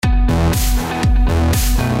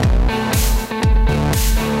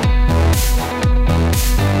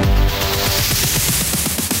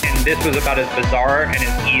this was about as bizarre and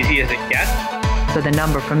as easy as it gets. So the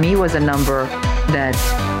number for me was a number that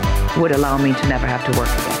would allow me to never have to work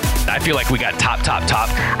again. I feel like we got top.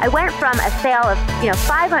 I went from a sale of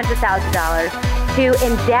 $500,000 to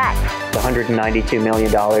in debt. $192 million.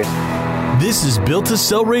 This is Built to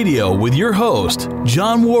Sell Radio with your host,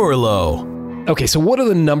 John Warrillow. Okay, so what are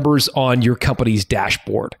the numbers on your company's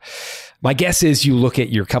dashboard? My guess is you look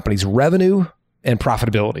at your company's revenue and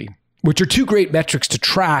profitability, which are two great metrics to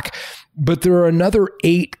track, but there are another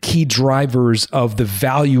 8 key drivers of the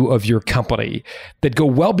value of your company that go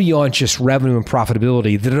well beyond just revenue and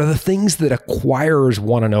profitability, that are the things that acquirers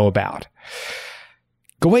want to know about.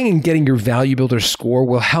 Going and getting your Value Builder score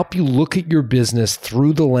will help you look at your business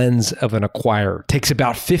through the lens of an acquirer. It takes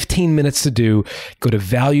about 15 minutes to do. Go to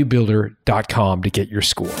valuebuilder.com to get your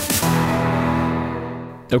score.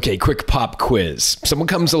 Okay, quick pop quiz. Someone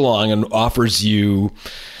comes along and offers you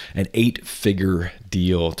an 8-figure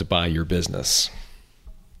deal to buy your business.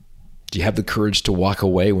 Do you have the courage to walk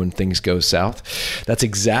away when things go south? That's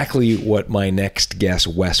exactly what my next guest,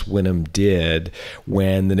 Wes Winham, did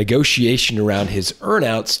when the negotiation around his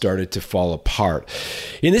earnout started to fall apart.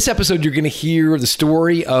 In this episode, you're going to hear the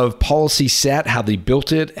story of PolicySet, how they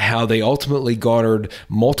built it, how they ultimately garnered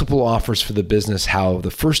multiple offers for the business, how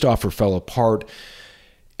the first offer fell apart,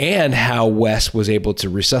 and how Wes was able to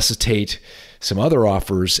resuscitate some other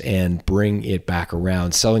offers and bring it back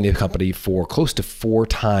around, selling the company for close to 4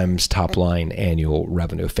 times top line annual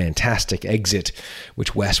revenue. Fantastic exit,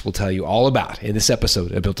 which Wes will tell you all about in this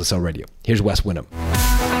episode of Built to Sell Radio. Here's Wes Winham.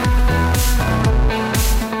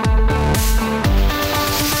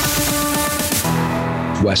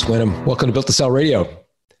 Wes Winham, welcome to Built to Sell Radio.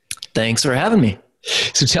 Thanks for having me.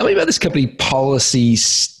 So tell me about this company,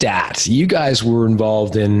 PolicySet. You guys were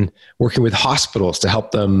involved in working with hospitals to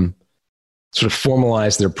help them sort of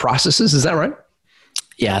formalize their processes. Is that right?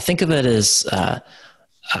 Yeah, think of it as a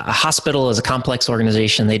hospital is a complex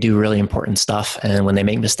organization. They do really important stuff. And when they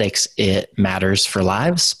make mistakes, it matters for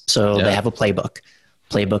lives. So They have a playbook.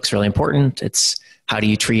 Playbook's really important. It's how do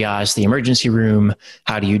you triage the emergency room?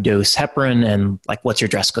 How do you dose heparin? And what's your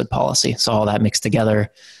dress code policy? So all that mixed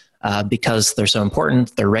together. Because they're so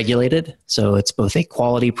important, they're regulated. So it's both a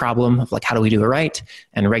quality problem of how do we do it right,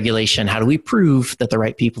 and regulation, how do we prove that the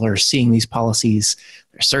right people are seeing these policies,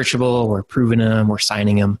 they're searchable, we're proving them, we're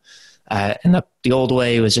signing them. And the old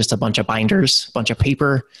way was just a bunch of binders, a bunch of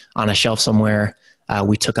paper on a shelf somewhere.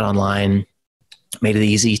 We took it online, made it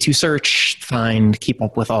easy to search, find, keep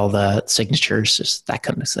up with all the signatures, just that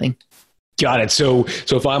kind of thing. Got it. So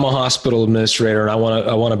if I'm a hospital administrator and I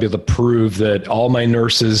want to be able to prove that all my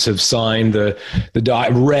nurses have signed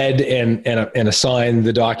read and assigned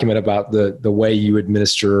the document about the way you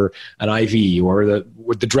administer an IV, or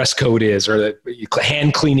what the dress code is, or the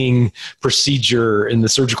hand cleaning procedure in the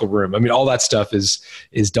surgical room. I mean, all that stuff is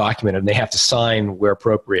documented, and they have to sign where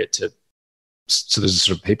appropriate so there's a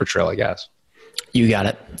sort of paper trail, I guess. You got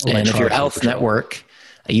it. And if you're Health Network,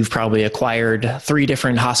 you've probably acquired 3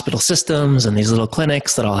 different hospital systems and these little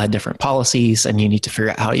clinics that all had different policies, and you need to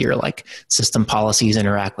figure out how your system policies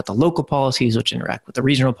interact with the local policies, which interact with the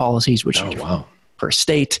regional policies, which are per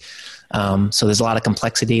state. So there's a lot of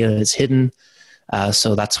complexity that is hidden.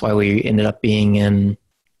 So that's why we ended up being in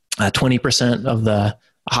 20% of the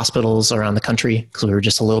hospitals around the country, because we were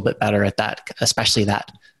just a little bit better at that, especially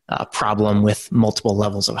that problem with multiple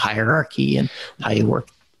levels of hierarchy and how you work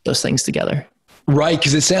those things together. Right,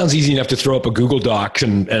 because it sounds easy enough to throw up a Google Docs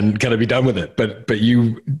and kind of be done with it. But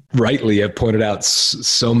you rightly have pointed out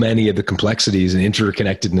so many of the complexities and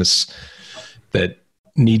interconnectedness that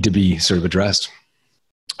need to be sort of addressed.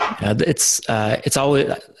 It's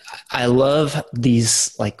always, I love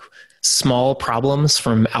these small problems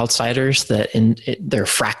from outsiders they're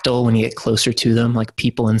fractal when you get closer to them,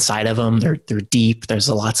 people inside of them, they're deep. There's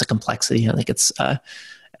lots of complexity. I think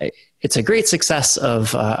it's a great success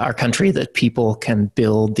of our country that people can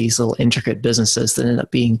build these little intricate businesses that end up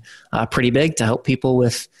being pretty big to help people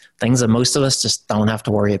with things that most of us just don't have to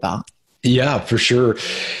worry about. Yeah, for sure.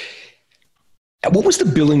 What was the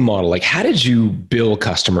billing model? How did you bill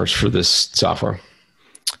customers for this software?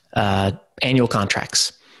 Annual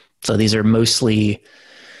contracts. So these are mostly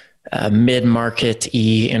mid-market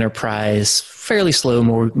enterprise, fairly slow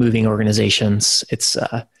moving organizations. It's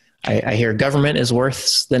I hear government is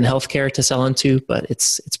worse than healthcare to sell into, but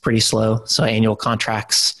it's pretty slow. So annual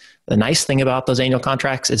contracts. The nice thing about those annual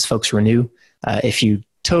contracts is folks renew. If you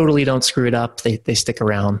totally don't screw it up, they stick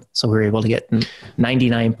around. So we're able to get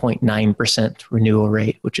 99.9% renewal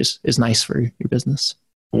rate, which is nice for your business.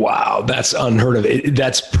 Wow, that's unheard of.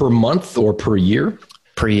 That's per month or per year?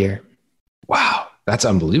 Per year. Wow. That's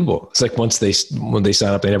unbelievable. It's like when they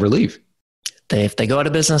sign up, they never leave. If they go out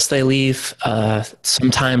of business, they leave.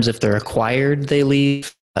 Sometimes if they're acquired, they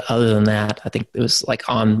leave. Other than that, I think it was like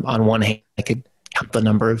on one hand, I could count the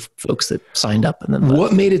number of folks that signed up and then left.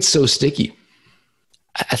 What made it so sticky?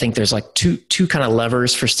 I think there's like two kind of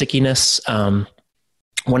levers for stickiness.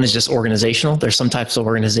 One is just organizational. There's some types of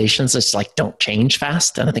organizations that's like don't change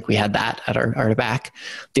fast, and I think we had that at our back.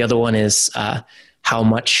 The other one is how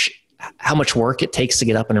much work it takes to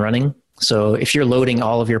get up and running. So if you're loading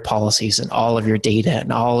all of your policies and all of your data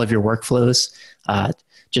and all of your workflows,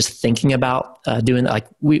 just thinking about doing that, like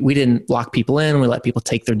we didn't lock people in, we let people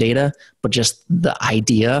take their data, but just the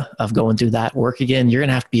idea of going through that work again, you're going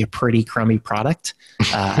to have to be a pretty crummy product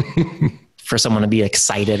for someone to be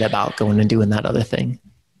excited about going and doing that other thing.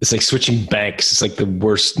 It's like switching banks. It's like the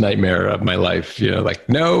worst nightmare of my life. Like,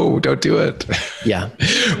 no, don't do it. Yeah.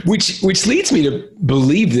 Which leads me to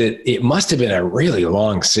believe that it must have been a really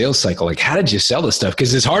long sales cycle. Like, how did you sell this stuff?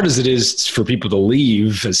 Because as hard as it is for people to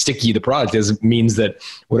leave, as sticky the product is, it means that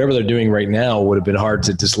whatever they're doing right now would have been hard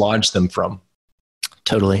to dislodge them from.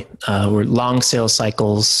 Totally. We're long sales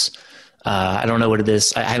cycles. I don't know what it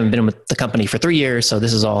is. I haven't been with the company for 3 years. So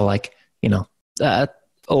this is all like,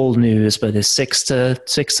 old news, but it's 6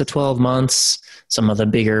 to 12 months. Some of the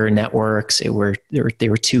bigger networks, they were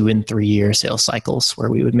 2 and 3 year sales cycles where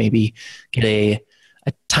we would maybe get a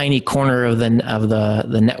tiny corner of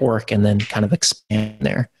the network and then kind of expand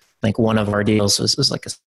there. I think one of our deals was like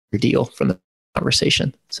a deal from the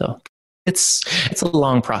conversation. So it's a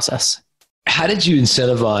long process. How did you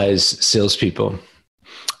incentivize salespeople?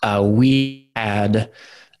 We had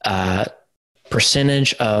a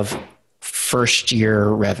percentage of first year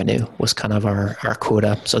revenue was kind of our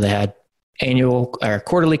quota. So they had annual or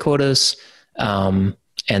quarterly quotas, and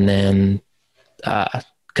then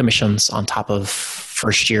commissions on top of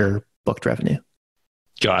first year booked revenue.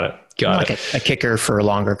 Got it. Like a kicker for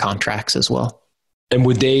longer contracts as well. And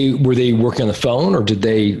were they working on the phone, or did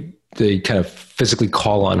they kind of physically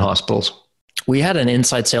call on hospitals? We had an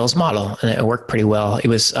inside sales model, and it worked pretty well. It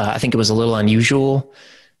was, I think it was a little unusual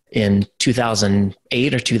in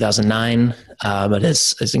 2008 or 2009, but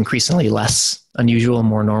it's increasingly less unusual,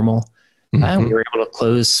 more normal. Mm-hmm. We were able to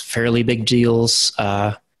close fairly big deals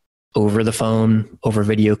over the phone, over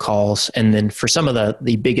video calls. And then for some of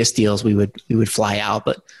the biggest deals, we would fly out,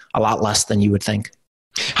 but a lot less than you would think.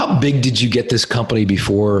 How big did you get this company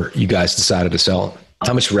before you guys decided to sell it?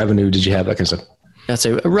 How much revenue did you have? That kind of stuff. That's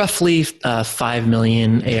a roughly 5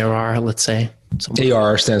 million ARR, let's say.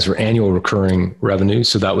 ARR stands for annual recurring revenue.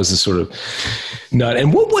 So that was the sort of nut.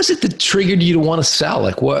 And what was it that triggered you to want to sell?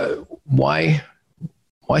 Like why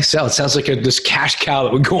sell? It sounds like this cash cow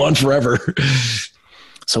that would go on forever.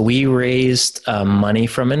 So we raised money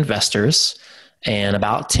from investors, and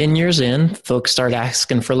about 10 years in, folks started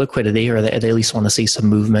asking for liquidity, or they at least want to see some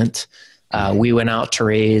movement. We went out to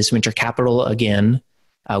raise venture capital again.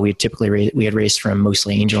 We had raised from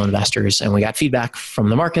mostly angel investors, and we got feedback from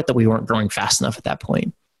the market that we weren't growing fast enough at that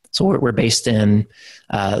point. So we're based in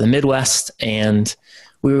the Midwest, and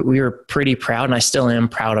we were pretty proud, and I still am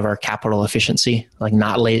proud of our capital efficiency, like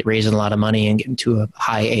not raising a lot of money and getting to a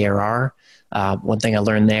high ARR. One thing I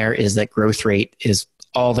learned there is that growth rate is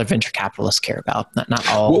all that venture capitalists care about. Not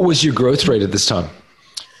all. What was your growth rate at this time?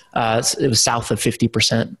 It was south of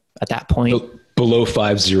 50% at that point. Below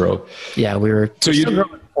 50. Yeah, we were still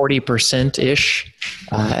growing 40% ish,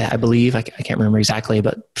 I believe. I can't remember exactly,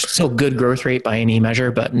 but still good growth rate by any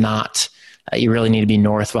measure, but not. You really need to be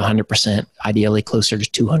north of 100%, ideally closer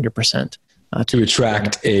to 200%. To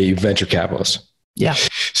attract a venture capitalist. Yeah.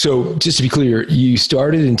 So just to be clear, you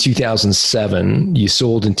started in 2007, you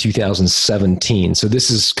sold in 2017. So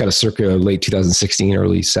this is kind of circa late 2016,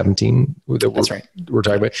 early 17. That's right. We're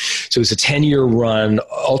talking about. So it's a 10-year run,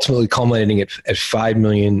 ultimately culminating at 5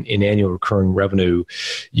 million in annual recurring revenue.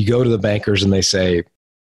 You go to the bankers and they say,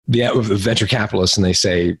 the venture capitalists, and they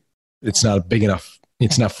say, it's not big enough.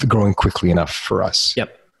 It's not growing quickly enough for us.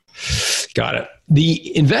 Yep. Got it.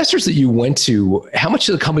 The investors that you went to, how much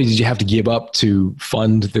of the company did you have to give up to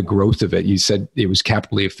fund the growth of it? You said it was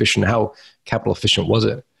capitally efficient. How capital efficient was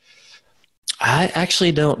it? I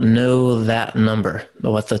actually don't know that number,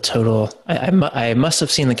 what the total, I must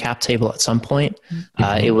have seen the cap table at some point.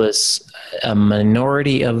 Mm-hmm. It was a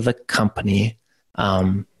minority of the company.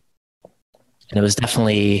 And it was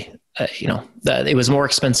definitely, it was more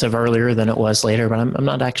expensive earlier than it was later, but I'm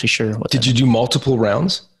not actually sure. Did you do multiple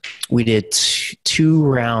rounds? We did 2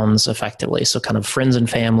 rounds effectively. So kind of friends and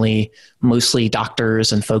family, mostly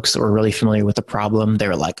doctors and folks that were really familiar with the problem. They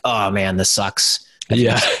were like, oh man, this sucks.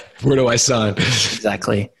 Yeah. Where do I sign?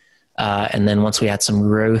 Exactly. And then once we had some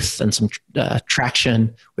growth and some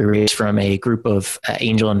traction, we raised from a group of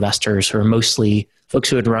angel investors who are mostly folks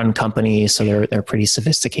who had run companies. So they're pretty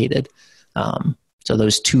sophisticated. So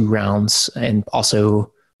those 2 rounds, and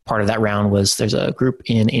also part of that round was there's a group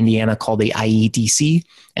in Indiana called the IEDC,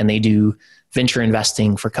 and they do venture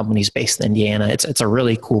investing for companies based in Indiana. It's a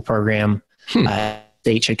really cool program.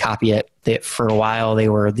 They should copy it. For a while, they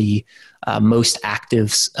were the most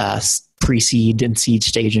active pre-seed and seed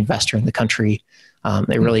stage investor in the country.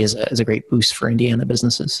 It really is a great boost for Indiana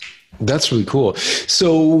businesses. That's really cool.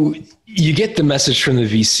 So you get the message from the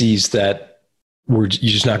VCs that you're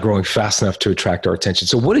just not growing fast enough to attract our attention.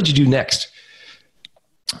 So what did you do next?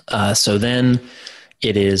 So then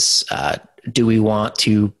it is, do we want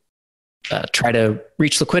to try to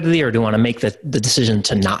reach liquidity, or do we want to make the decision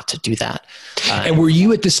to not to do that? And were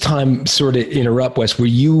you at this time, sort of interrupt, Wes, were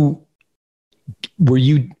you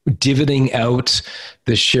dividending out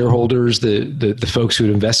the shareholders, the folks who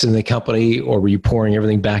had invested in the company, or were you pouring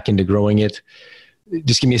everything back into growing it?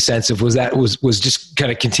 Just give me a sense of, was just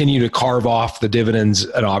kind of continue to carve off the dividends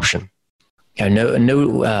an option? Yeah,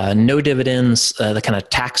 no dividends. The kind of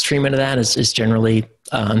tax treatment of that is generally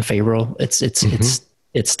unfavorable.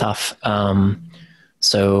 It's tough.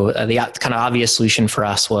 So the kind of obvious solution for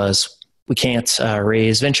us was we can't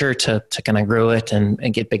raise venture to kind of grow it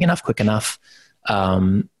and get big enough quick enough.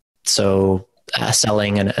 So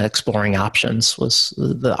selling and exploring options was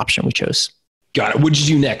the option we chose. Got it. What did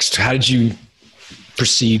you do next? How did you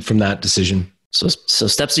proceed from that decision? So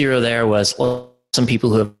step 0 there was some people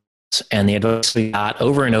who have, and the advice we got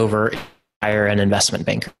over and over, hire an investment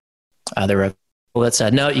banker. There were people that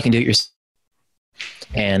said, no, you can do it yourself.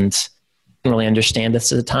 And I didn't really understand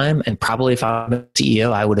this at the time. And probably if I was a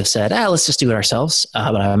CEO, I would have said, let's just do it ourselves.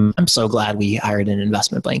 But I'm so glad we hired an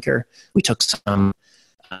investment banker. We took some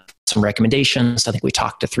recommendations. I think we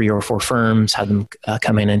talked to 3 or 4 firms, had them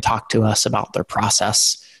come in and talk to us about their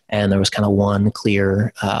process. And there was kind of one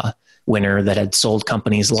clear winner that had sold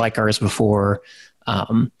companies like ours before.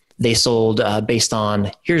 They sold based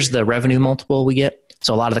on, here's the revenue multiple we get.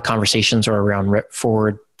 So a lot of the conversations are around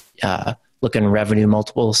forward looking revenue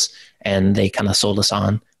multiples, and they kind of sold us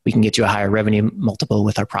on, we can get you a higher revenue multiple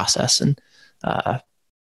with our process. And I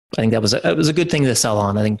think it was a good thing to sell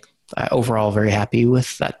on. I think overall very happy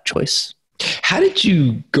with that choice. How did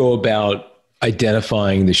you go about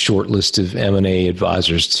identifying the short list of M&A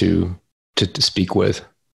advisors to speak with?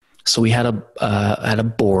 So we had a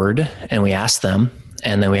board, and we asked them,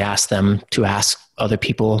 and then we asked them to ask other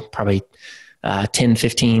people, probably 10,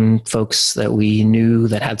 15 folks that we knew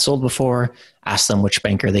that had sold before, asked them which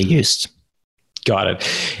banker they used. Got it.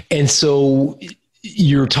 And so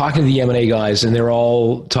you're talking to the M&A guys, and they're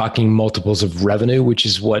all talking multiples of revenue, which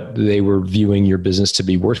is what they were viewing your business to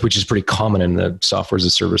be worth, which is pretty common in the software as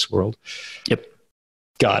a service world. Yep.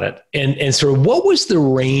 Got it. And so what was the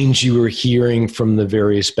range you were hearing from the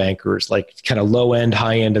various bankers, like kind of low end,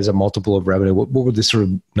 high end as a multiple of revenue? What were the sort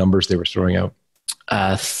of numbers they were throwing out?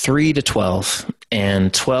 3 to 12.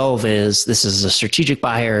 And 12 this is a strategic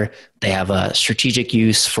buyer. They have a strategic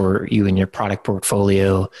use for you and your product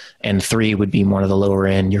portfolio. And 3 would be more of the lower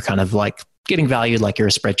end. You're kind of like getting valued like you're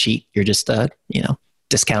a spreadsheet. You're just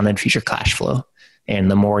discounted future cash flow.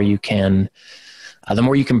 And the more you can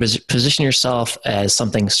position yourself as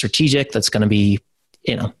something strategic that's going to be,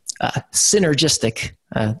 synergistic,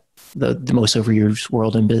 the most overused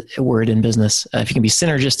word in business. If you can be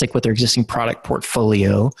synergistic with their existing product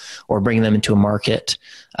portfolio or bring them into a market,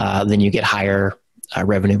 then you get higher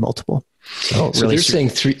revenue multiple. So really they're saying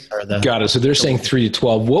 3. Got it. So they're saying 3 to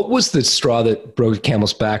 12. What was the straw that broke the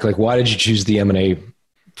camel's back? Like, why did you choose the M&A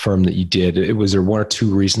firm that you did? Was there 1 or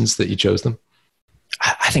 2 reasons that you chose them?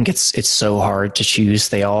 I think it's so hard to choose.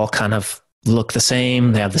 They all kind of look the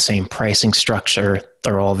same. They have the same pricing structure.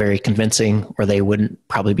 They're all very convincing, or they wouldn't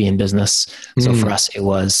probably be in business. So for us, it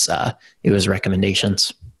was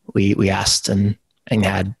recommendations. We asked and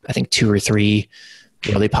had, I think, 2 or 3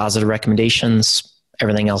 really positive recommendations.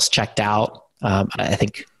 Everything else checked out. I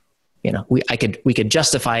think, we could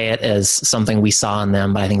justify it as something we saw in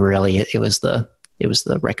them, but I think really it was the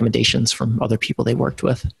recommendations from other people they worked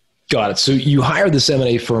with. Got it. So you hired this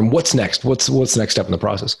M&A firm. What's next? What's the next step in the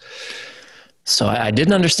process? So I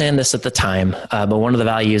didn't understand this at the time, but one of the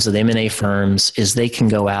values of the M&A firms is they can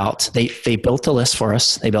go out. They built a list for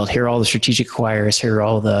us. They built, here are all the strategic acquirers. Here are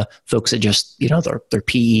all the folks that just, they're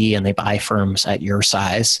PE and they buy firms at your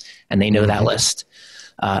size, and they know that list.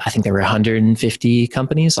 I think there were 150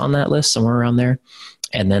 companies on that list, somewhere around there.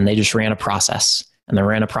 And then they just ran a process. And the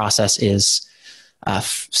ran a process is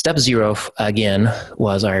step 0, again,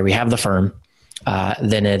 was, all right, we have the firm.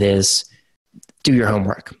 Then it is do your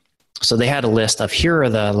homework. So they had a list of, here are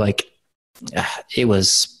the, it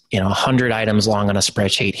was, 100 items long on a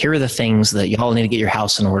spreadsheet. Here are the things that y'all need to get your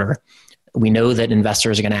house in order. We know that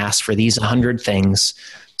investors are going to ask for these 100 things.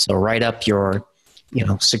 So write up your,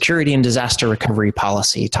 security and disaster recovery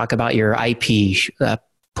policy, talk about your IP,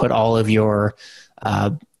 put all of your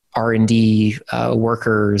R&D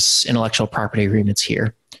workers, intellectual property agreements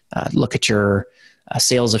here. Look at your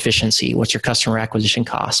sales efficiency. What's your customer acquisition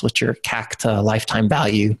cost? What's your CAC to lifetime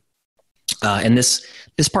value? And this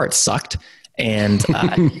part sucked. And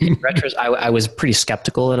in I was pretty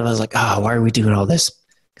skeptical. And I was like, why are we doing all this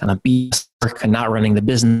kind of BS work and not running the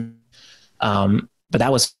business? But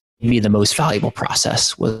that was maybe the most valuable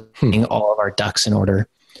process, was getting all of our ducks in order.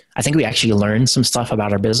 I think we actually learned some stuff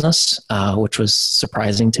about our business, which was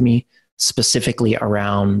surprising to me, specifically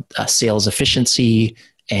around sales efficiency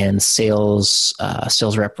and sales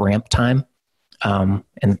rep ramp time. And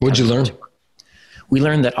what'd you learn? We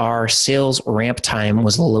learned that our sales ramp time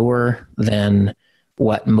was lower than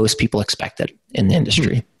what most people expected in the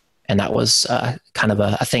industry. And that was kind of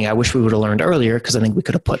a thing I wish we would have learned earlier, because I think we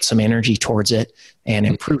could have put some energy towards it and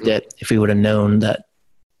improved it if we would have known that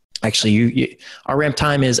actually our ramp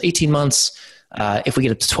time is 18 months. If we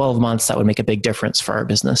get up to 12 months, that would make a big difference for our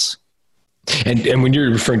business. And when you're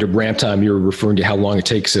referring to ramp time, you're referring to how long it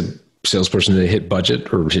takes a salesperson to hit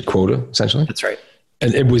budget or hit quota, essentially? That's right.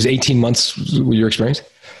 And it was 18 months with your experience?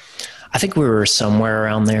 I think we were somewhere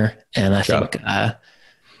around there. And I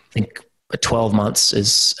think 12 months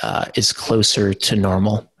is closer to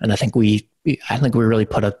normal. And I think we really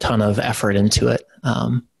put a ton of effort into it.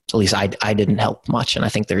 At least I didn't help much. And I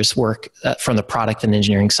think there's work from the product and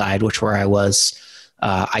engineering side, where I was,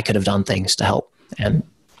 I could have done things to help. And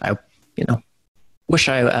I, wish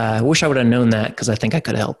I would have known that, because I think I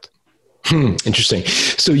could have helped. Interesting.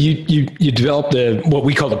 So you developed what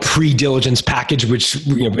we call the pre-diligence package, which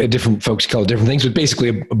different folks call it different things, but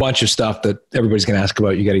basically a bunch of stuff that everybody's going to ask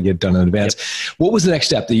about. You got to get done in advance. Yep. What was the next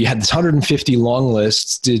step? That you had this 150 long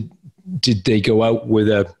lists. Did they go out with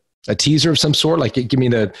a teaser of some sort? Like, give me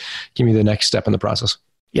the next step in the process.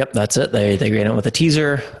 Yep, that's it. They ran it with a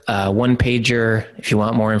teaser, one pager. If you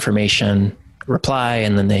want more information, reply,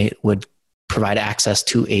 and then they would provide access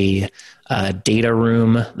to a data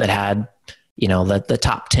room that had, the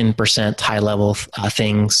top 10% high level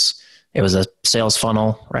things. It was a sales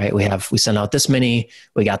funnel, right? We sent out this many,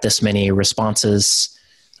 we got this many responses.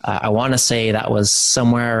 I want to say that was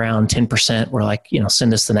somewhere around 10%. We're like,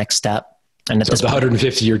 send us the next step. And at so the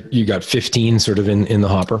 150, you got 15 sort of in the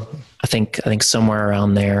hopper. I think somewhere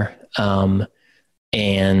around there. And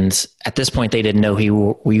at this point, they didn't know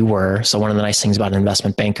who we were. So one of the nice things about an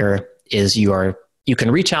investment banker is you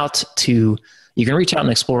can reach out and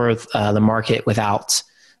explore the market without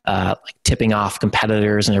tipping off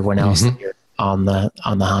competitors and everyone else that you're on the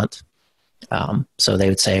hunt. So they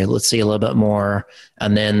would say, let's see a little bit more,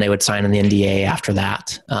 and then they would sign an NDA after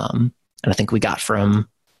that. And I think we got from,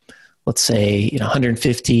 let's say,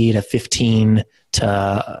 150 to 15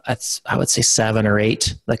 to I would say 7 or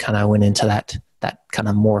 8 that kind of went into that kind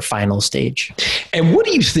of more final stage. And what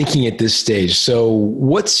are you thinking at this stage? So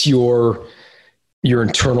what's your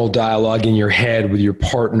internal dialogue in your head with your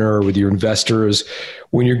partner, with your investors,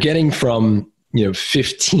 when you're getting from,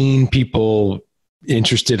 15 people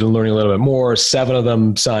interested in learning a little bit more, 7 of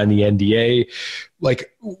them sign the NDA?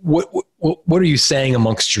 Like, what are you saying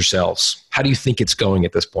amongst yourselves? How do you think it's going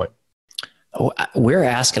at this point? We're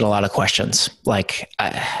asking a lot of questions. Like,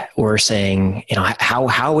 we're saying,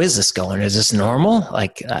 how is this going? Is this normal?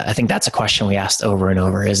 Like, I think that's a question we asked over and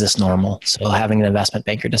over. Is this normal? So having an investment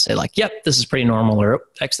banker to say like, yep, this is pretty normal, or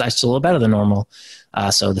that's a little better than normal.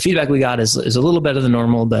 So the feedback we got is a little better than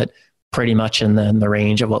normal, but pretty much in the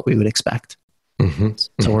range of what we would expect.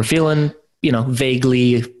 So we're feeling,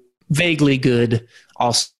 vaguely good,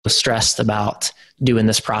 also stressed about doing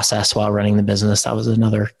this process while running the business. That was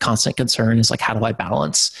another constant concern, is like, how do I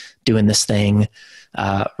balance doing this thing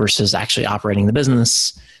versus actually operating the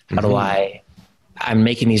business? How do I'm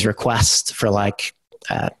making these requests for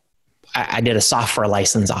I did a software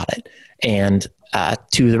license audit, and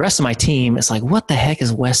to the rest of my team, it's like, what the heck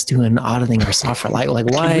is Wes doing auditing our software? Like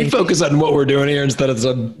why? Can we focus on what we're doing here instead of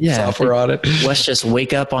some software audit? Wes just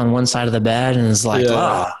wake up on one side of the bed and is like,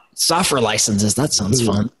 software licenses, that sounds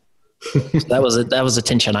fun. So that was a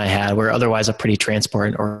tension I had. We're otherwise a pretty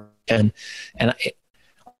transparent and I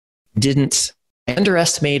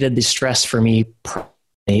underestimated the stress for me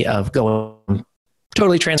of going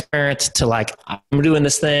totally transparent to like, I'm doing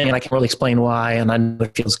this thing and I can't really explain why, and I know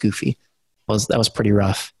it feels goofy. That was pretty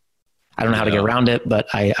rough. I don't know how to get around it, but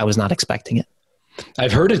I was not expecting it.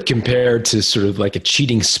 I've heard it compared to sort of like a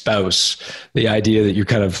cheating spouse. The idea that you're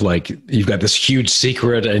kind of like, you've got this huge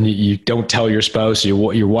secret and you don't tell your spouse,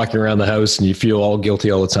 you're walking around the house and you feel all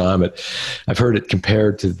guilty all the time. I've heard it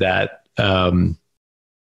compared to that,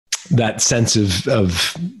 that sense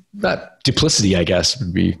of that duplicity, I guess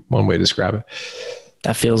would be one way to describe it.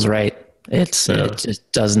 That feels right. It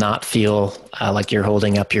just does not feel like you're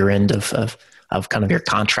holding up your end of kind of your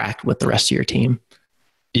contract with the rest of your team.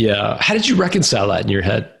 Yeah. How did you reconcile that in your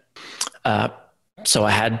head? So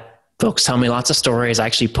I had folks tell me lots of stories. I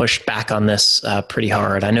actually pushed back on this pretty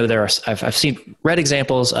hard. I know I've read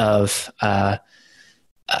examples of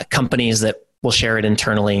companies that will share it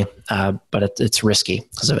internally, but it's risky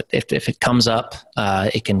because if it comes up,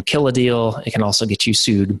 it can kill a deal. It can also get you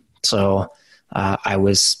sued. So I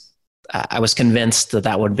was convinced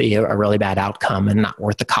that would be a really bad outcome and not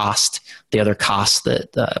worth the cost. The other cost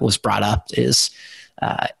that was brought up is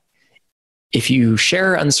if you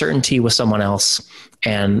share uncertainty with someone else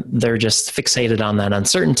and they're just fixated on that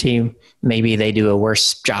uncertainty, maybe they do a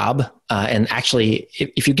worse job. And actually,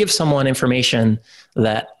 if you give someone information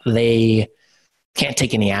that they can't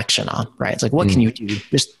take any action on, right? It's like, what can you do?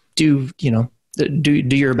 Just do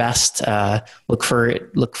your best. Look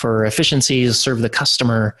for efficiencies, serve the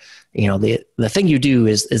customer. The thing you do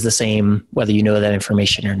is the same, whether you know that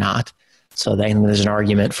information or not. So then there's an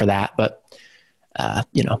argument for that, but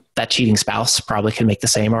that cheating spouse probably can make the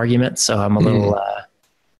same argument. So I'm a little,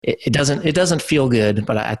 it doesn't feel good,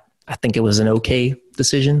 but I think it was an okay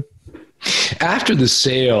decision. After the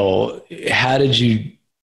sale, how did you,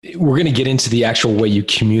 we're going to get into the actual way you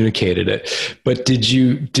communicated it, but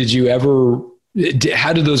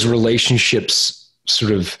how did those relationships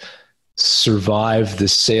sort of survive the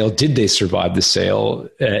sale? Did they survive the sale?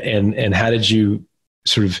 And how did you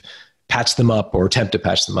sort of patch them up or attempt to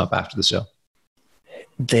patch them up after the sale?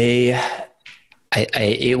 I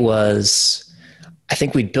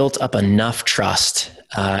think we built up enough trust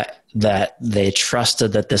that they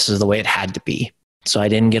trusted that this is the way it had to be. So I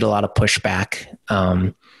didn't get a lot of pushback.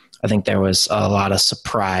 I think there was a lot of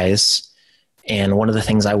surprise. And one of the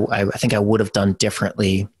things I think I would have done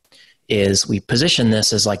differently is we positioned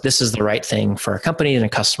this as like, this is the right thing for our company and our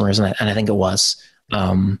customers. And I think it was.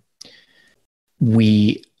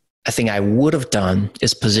 I think I would have done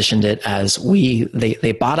is positioned it as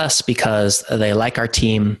they bought us because they like our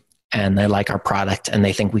team and they like our product and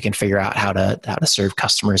they think we can figure out how to serve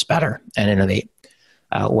customers better and innovate.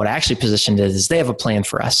 What I actually positioned it is they have a plan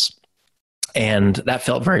for us. And that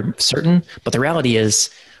felt very certain. But the reality is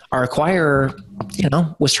our acquirer,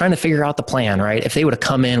 was trying to figure out the plan, right? If they would have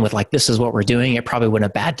come in with like, this is what we're doing, it probably would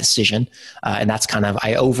have been a bad decision. And that's kind of,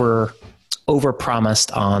 I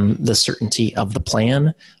over-promised on the certainty of the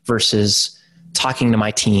plan versus talking to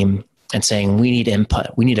my team and saying, we need input.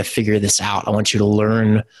 We need to figure this out. I want you to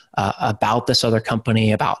learn about this other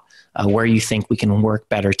company, about where you think we can work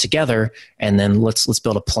better together. And then let's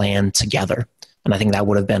build a plan together. And I think that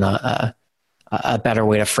would have been a better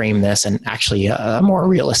way to frame this and actually a more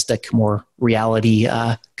realistic, more reality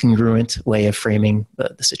congruent way of framing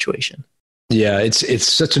the situation. Yeah, it's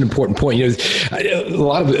such an important point. A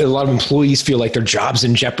lot of employees feel like their job's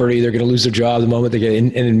in jeopardy. They're going to lose their job the moment they get in.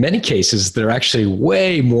 And in many cases, they're actually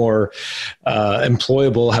way more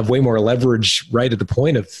employable, have way more leverage right at the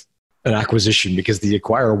point of an acquisition because the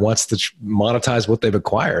acquirer wants to monetize what they've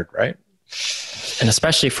acquired, right? And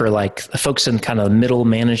especially for like the folks in kind of middle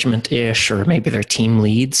management-ish or maybe their team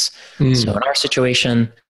leads. So in our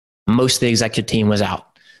situation, most of the executive team was out.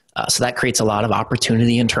 So that creates a lot of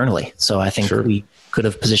opportunity internally. So I think we could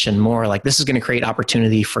have positioned more like this is going to create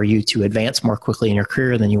opportunity for you to advance more quickly in your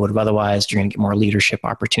career than you would have otherwise. You're going to get more leadership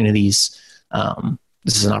opportunities.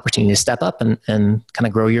 This is an opportunity to step up and kind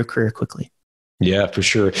of grow your career quickly. Yeah, for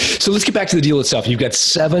sure. So let's get back to the deal itself. You've got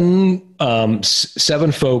seven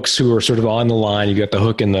folks who are sort of on the line. You got the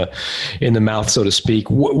hook in the mouth, so to speak.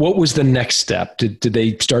 What was the next step? Did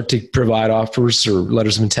they start to provide offers or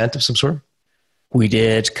letters of intent of some sort? We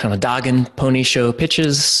did kind of dog and pony show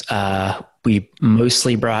pitches. We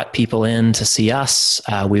mostly brought people in to see us.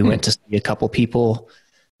 We went to see a couple people,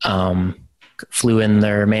 flew in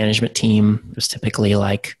their management team. It was typically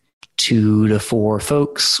like 2 to 4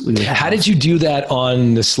 folks. How did you do that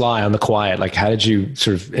on the sly, on the quiet? Like, how did you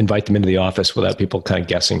sort of invite them into the office without people kind of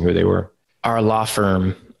guessing who they were? Our law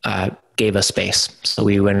firm gave us space. So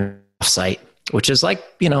we went off-site, which is like,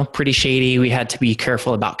 pretty shady. We had to be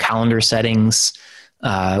careful about calendar settings.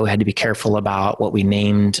 We had to be careful about what we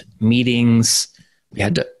named meetings. We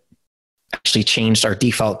had to actually changed our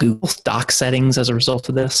default Google Docs settings as a result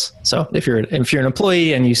of this. So if you're an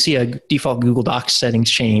employee and you see a default Google Docs settings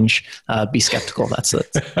change, be skeptical. That's it.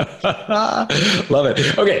 Love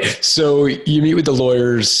it. Okay, so you meet with the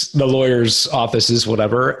lawyers' offices,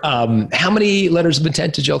 whatever. How many letters of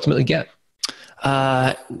intent did you ultimately get?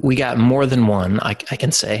 We got more than one, I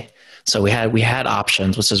can say. So we had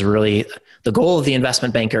options, which is really the goal of the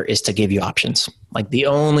investment banker, is to give you options. Like the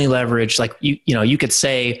only leverage, like you could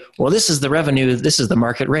say, well, this is the revenue, this is the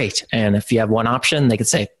market rate. And if you have one option, they could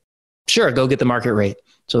say, sure, go get the market rate.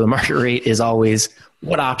 So the market rate is always,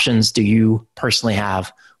 what options do you personally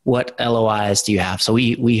have? What LOIs do you have? So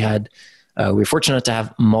we were fortunate to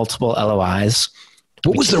have multiple LOIs.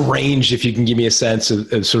 What was the range, if you can give me a sense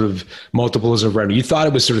of sort of multiples of revenue? You thought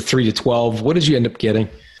it was sort of 3 to 12. What did you end up getting?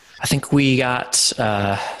 I think we got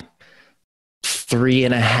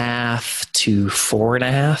 3.5 to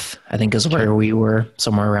 4.5, I think is where we were,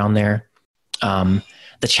 somewhere around there. The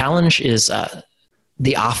challenge is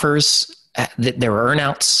the offers. There were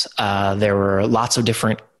earnouts. There were lots of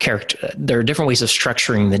different there are different ways of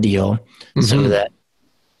structuring the deal, so that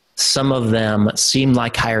some of them seemed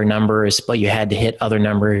like higher numbers, but you had to hit other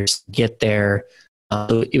numbers to get there.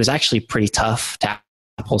 It was actually pretty tough to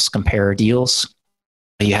apples compare deals.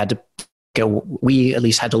 You had to go, we at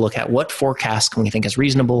least had to look at what forecast can we think is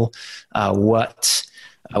reasonable, what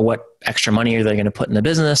extra money are they going to put in the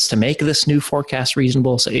business to make this new forecast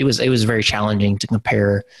reasonable. So it was very challenging to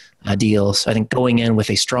compare deals. I think going in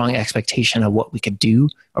with a strong expectation of what we could do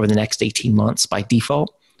over the next 18 months by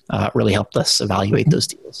default really helped us evaluate those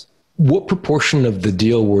deals. What proportion of the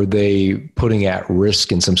deal were they putting at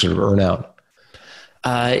risk in some sort of earnout?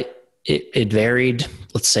 It varied.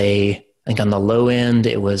 Let's say, I think on the low end,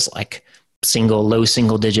 it was like low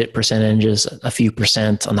single digit percentages, a few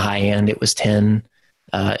percent. On the high end, it was 10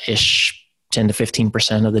 to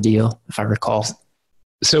 15% of the deal, if I recall.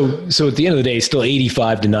 So at the end of the day, still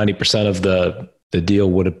 85 to 90% of the deal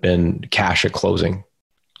would have been cash at closing.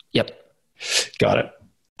 Yep. Got it.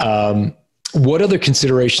 What other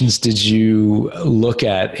considerations did you look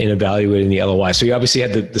at in evaluating the LOI? So you obviously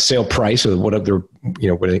had the sale price, or what they're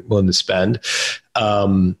willing to spend,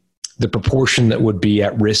 the proportion that would be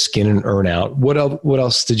at risk in an earnout. What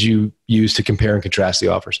else did you use to compare and contrast the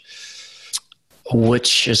offers?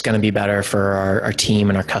 Which is going to be better for our team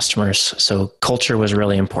and our customers. So culture was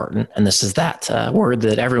really important, and this is that word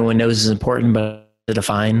that everyone knows is important, but to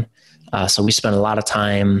define. So we spent a lot of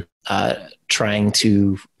time trying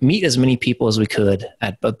to meet as many people as we could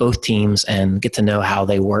at both teams and get to know how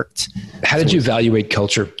they worked. How did you evaluate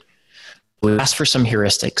culture? We asked for some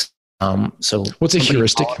heuristics. So what's a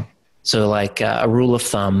heuristic? So like a rule of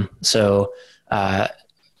thumb. So our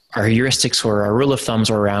rule of thumbs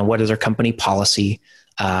were around what is our company policy,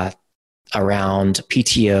 around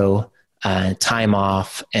PTO, time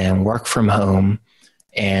off, and work from home,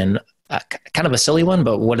 and kind of a silly one,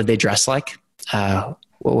 but what did they dress like?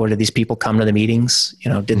 What did these people come to the meetings?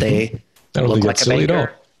 Did they look like a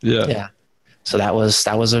banker? Yeah. So that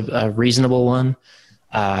was a reasonable one.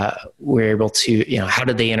 We're able to, how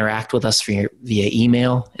did they interact with us via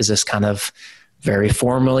email? Is this kind of very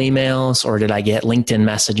formal emails, or did I get LinkedIn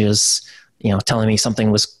messages, telling me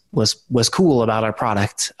something was cool about our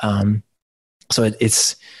product? So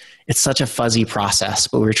it's such a fuzzy process,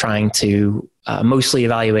 but we're trying to mostly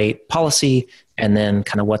evaluate policy and then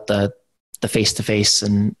kind of what the face-to-face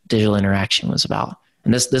and digital interaction was about.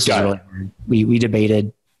 And this was really hard. We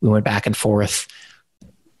debated, we went back and forth.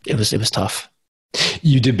 It was tough.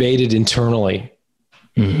 You debated internally,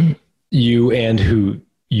 you and who?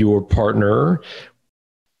 Your partner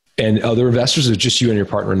and other investors, or just you and your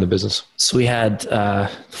partner in the business? So we had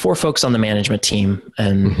 4 folks on the management team,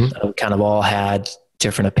 and kind of all had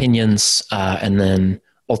different opinions, and then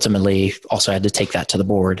ultimately also had to take that to the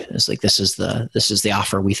board. It's like, this is the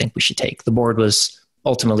offer we think we should take. The board was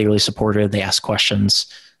ultimately really supportive. They asked questions.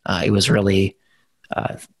 It was really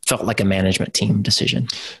felt like a management team decision.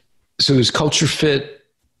 So there's culture fit.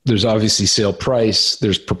 There's obviously sale price.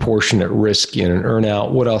 There's proportionate risk in an earnout.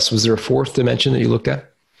 What else? Was there a fourth dimension that you looked at?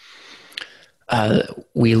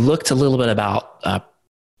 We looked a little bit about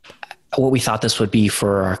what we thought this would be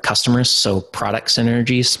for our customers. So product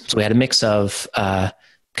synergies. So we had a mix of kind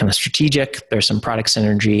of strategic, there's some product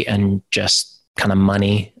synergy, and just kind of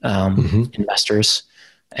money investors.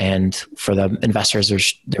 And for the investors,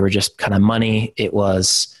 there were just kind of money. It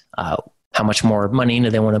was how much more money do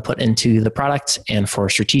they want to put into the product? And for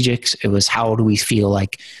strategics, it was how do we feel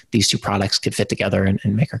like these two products could fit together and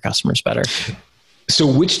make our customers better? So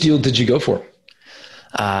which deal did you go for?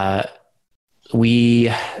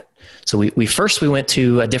 So we went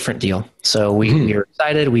to a different deal. So we were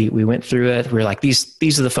excited. We went through it. We were like,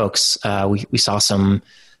 these are the folks. We saw some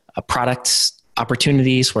product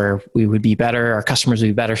opportunities where we would be better. Our customers would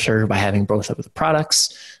be better served by having both of the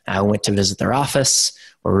products. I went to visit their office.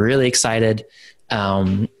 We were really excited.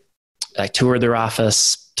 I toured their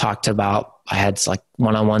office, talked about, I had like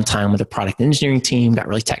one-on-one time with the product engineering team, got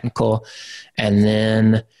really technical. And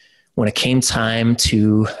then when it came time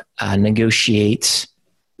to negotiate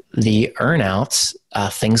the earnouts,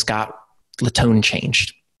 the tone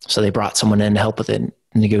changed. So they brought someone in to help with the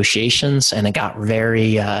negotiations, and it got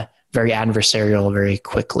very, very adversarial very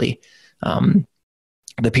quickly.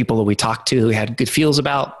 The people that we talked to, who had good feels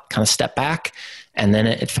about, kind of stepped back, and then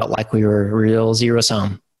it felt like we were real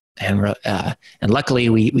zero-sum. And luckily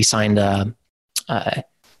we signed a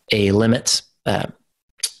limit, a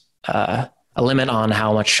limit on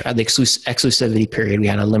how much the exclusivity period. We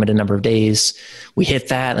had a limited number of days. We hit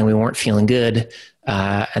that and we weren't feeling good.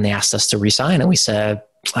 And they asked us to resign, and we said,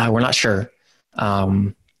 we're not sure.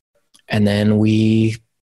 And then we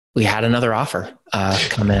had another offer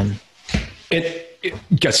come in.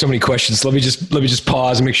 Got so many questions. Let me just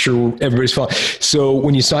pause and make sure everybody's following. So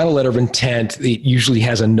when you sign a letter of intent, it usually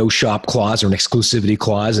has a no shop clause or an exclusivity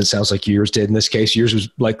clause. It sounds like yours did in this case. Yours was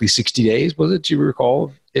likely 60 days, was it? Do you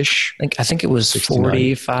recall ish? I think it was 69.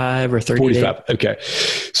 45 or 30 45. days. Okay.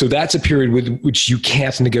 So that's a period with which you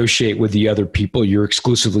can't negotiate with the other people. You're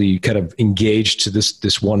exclusively kind of engaged to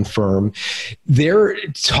this one firm. They're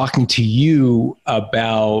talking to you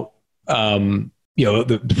about,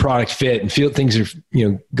 the product fit and feel things are,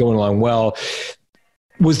 going along well.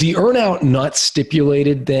 Was the earnout not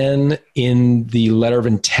stipulated then in the letter of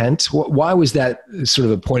intent? Why was that sort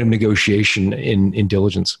of a point of negotiation in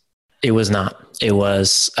diligence? It was not. It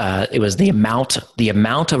was the amount of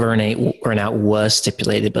earnout was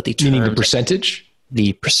stipulated, but the terms, meaning the percentage?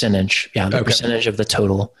 The percentage. Yeah. The percentage of the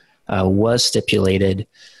total was stipulated.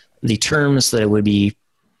 The terms that it would be,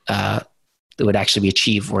 that would actually be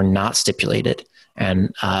achieved were not stipulated.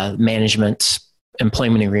 And management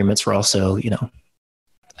employment agreements were also, I think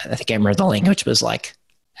I can't remember the language, but it was like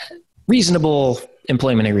reasonable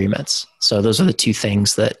employment agreements. So those are the two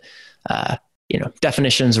things that,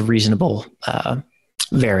 definitions of reasonable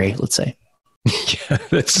vary, let's say. Yeah,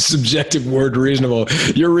 that's a subjective word, reasonable.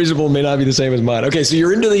 Your reasonable may not be the same as mine. Okay, so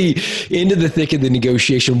you're into the thick of the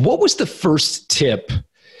negotiation. What was the first tip,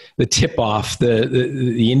 the tip off,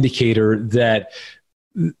 the indicator that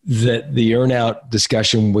the earnout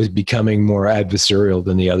discussion was becoming more adversarial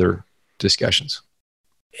than the other discussions?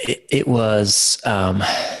 It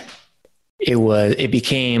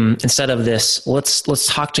became, instead of this, let's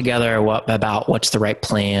talk together about what's the right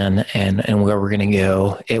plan and where we're going to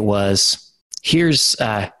go. It was, here's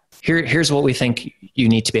what we think you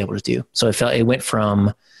need to be able to do. So it went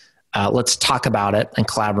from, let's talk about it and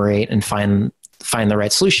collaborate and find the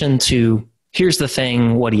right solution to, here's the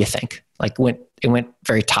thing. What do you think? It went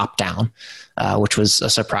very top down, which was a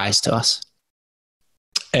surprise to us.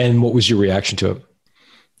 And what was your reaction to it?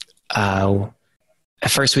 At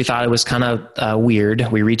first we thought it was kind of weird.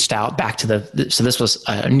 We reached out back to so this was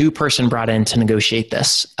a new person brought in to negotiate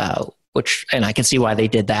this, and I can see why they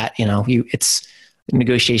did that. It's a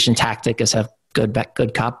negotiation tactic is have good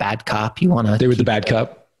cop, bad cop. They were the bad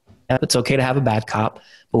cop. Yeah, it's okay to have a bad cop.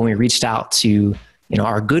 But when we reached out to,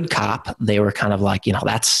 our good cop, they were kind of like,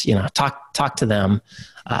 that's, talk to them.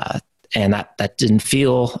 And that didn't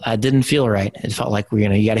feel right. It felt like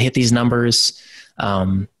you got to hit these numbers.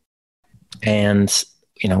 And,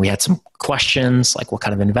 we had some questions like what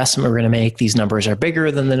kind of investment we're going to make. These numbers are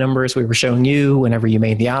bigger than the numbers we were showing you whenever you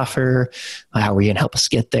made the offer. How are you going to help us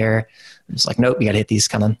get there? It's like, nope, you got to hit these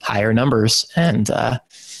kind of higher numbers. And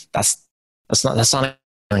that's not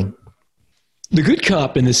the good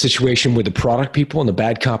cop in this situation were the product people and the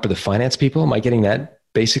bad cop are the finance people. Am I getting that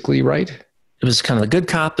basically right? It was kind of the good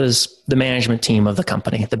cop is the management team of the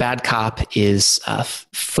company. The bad cop is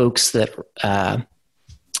folks that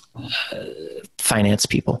finance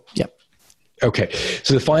people. Yep. Okay.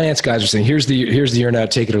 So the finance guys are saying, here's the earnout,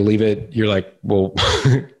 take it or leave it. You're like, well,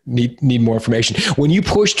 need more information. When you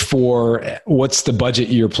pushed for what's the budget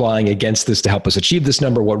you're applying against this to help us achieve this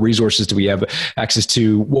number, what resources do we have access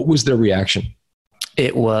to? What was their reaction?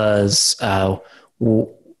 It was,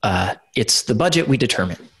 it's the budget we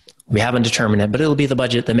determine. We haven't determined it, but it'll be the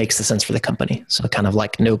budget that makes the sense for the company. So kind of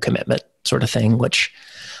like no commitment sort of thing, which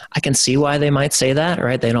I can see why they might say that,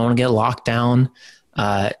 right? They don't want to get locked down,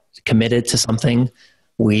 committed to something.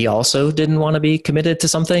 We also didn't want to be committed to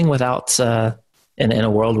something without, in a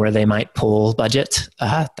world where they might pull budget.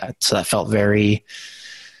 So that felt very,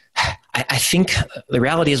 I think the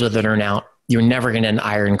reality is with an earnout, you're never going to an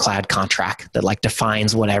ironclad contract that like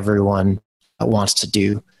defines what everyone wants to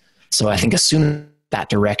do. So I think as soon as that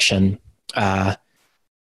direction, that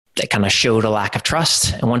kind of showed a lack of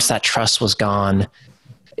trust. And once that trust was gone,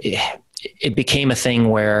 it became a thing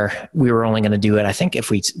where we were only going to do it, I think, if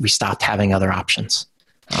we stopped having other options.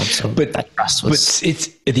 But that trust was. But it's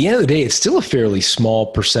at the end of the day, it's still a fairly small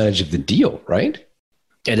percentage of the deal, right?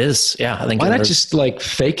 It is. Yeah. I think. Why not just like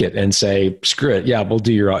fake it and say, screw it. Yeah, we'll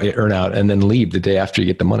do your earn out and then leave the day after you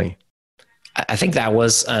get the money. I think that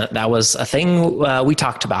was a thing we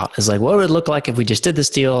talked about, is like, what would it look like if we just did this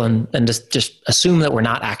deal and just assume that we're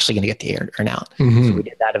not actually going to get the earn out. Mm-hmm. So we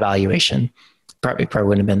did that evaluation. Probably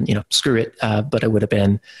wouldn't have been, screw it. But it would have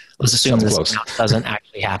been, let's assume this doesn't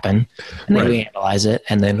actually happen. And then we analyze it.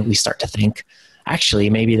 And then we start to think, actually,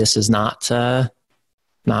 maybe this is not the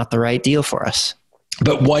right deal for us.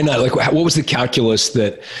 But why not? Like, what was the calculus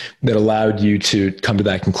that allowed you to come to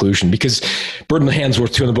that conclusion? Because bird in the hand's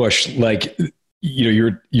worth two in the bush. Like,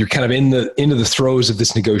 you're kind of into the throes of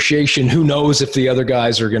this negotiation. Who knows if the other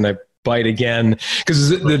guys are going to bite again? Because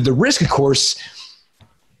the risk, of course,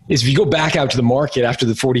 is if you go back out to the market after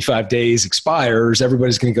the 45 days expires,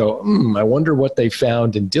 everybody's going to go, I wonder what they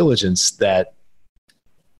found in diligence that,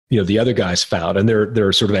 the other guys found. And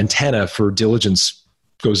their sort of antenna for diligence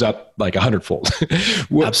goes up like 100-fold.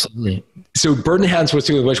 Absolutely. So bird in the hand's worth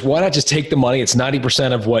two in the bush. Why not just take the money? It's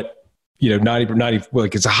 90% of what, 90,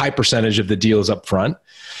 like it's a high percentage of the deal is up front.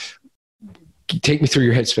 Take me through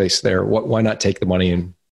your headspace there. Why not take the money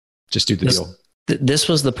and just do the deal? This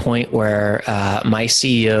was the point where my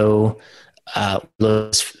CEO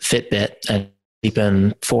was Fitbit and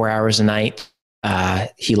sleeping 4 hours a night.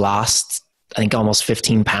 He lost, I think, almost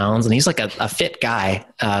 15 pounds, and he's like a fit guy.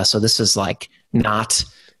 So this is like not,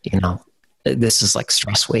 this is like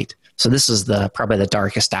stress weight. So this is probably the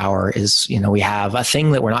darkest hour is, we have a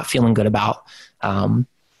thing that we're not feeling good about.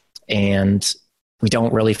 And we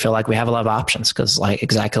don't really feel like we have a lot of options because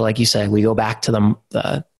exactly like you said, we go back to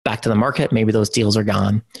the market, maybe those deals are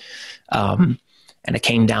gone. And it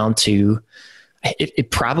came down to, it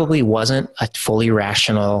probably wasn't a fully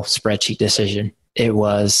rational spreadsheet decision. It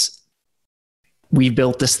was, we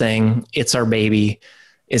built this thing. It's our baby.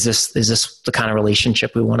 Is this the kind of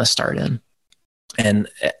relationship we want to start in? And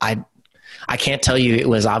I can't tell you it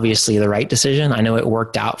was obviously the right decision. I know it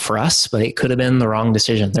worked out for us, but it could have been the wrong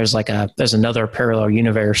decision. There's another parallel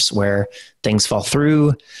universe where things fall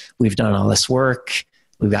through. We've done all this work.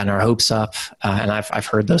 We've gotten our hopes up. And I've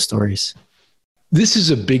heard those stories. This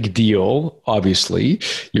is a big deal. Obviously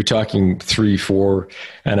you're talking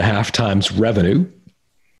 3-4.5 times revenue.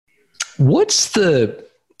 What's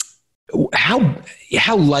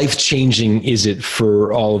how life-changing is it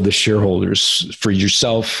for all of the shareholders, for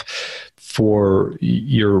yourself, for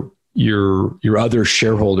your other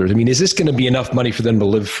shareholders? I mean, is this going to be enough money for them to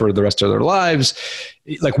live for the rest of their lives?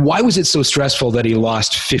 Like, why was it so stressful that he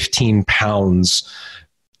lost 15 pounds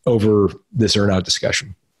over this earnout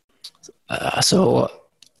discussion? So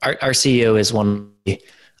our CEO is one of the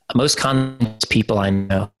most conscious people I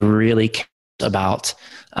know who really cares about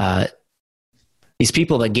these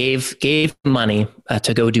people that gave money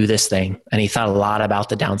to go do this thing. And he thought a lot about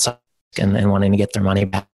the downside and wanting to get their money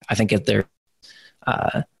back. I think if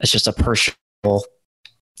it's just a personal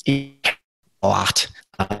lot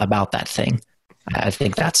about that thing. I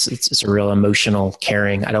think it's a real emotional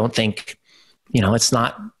caring. I don't think, it's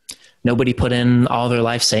not, nobody put in all their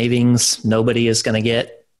life savings. Nobody is going to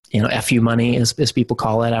get, FU money as people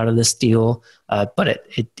call it out of this deal. But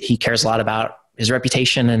he cares a lot about his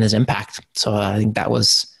reputation and his impact. So I think that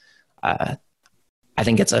was, I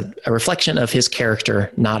think it's a reflection of his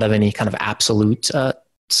character, not of any kind of absolute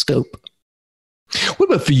scope. What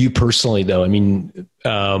about for you personally, though? I mean,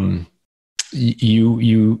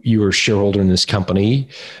 you are a shareholder in this company.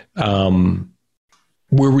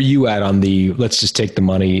 Where were you at on the let's just take the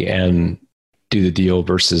money and do the deal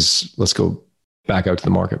versus let's go back out to the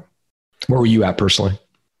market? Where were you at personally?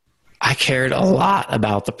 I cared a lot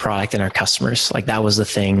about the product and our customers. Like that was the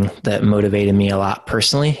thing that motivated me a lot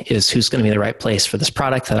personally, is who's going to be the right place for this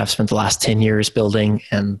product that I've spent the last 10 years building.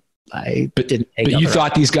 And But you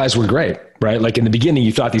thought these guys were great, right? Like in the beginning,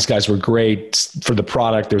 you thought these guys were great for the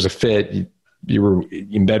product. There was a fit. You were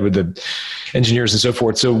in bed with the engineers and so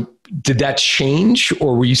forth. So did that change,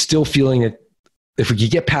 or were you still feeling that if we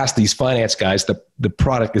could get past these finance guys, the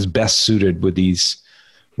product is best suited with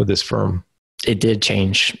this firm? It did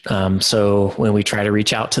change. So when we try to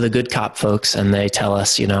reach out to the good cop folks and they tell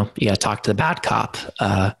us, you got to talk to the bad cop,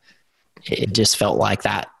 it just felt like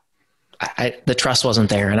that. The trust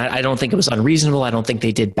wasn't there. And I don't think it was unreasonable. I don't think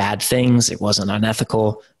they did bad things. It wasn't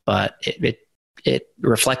unethical, but it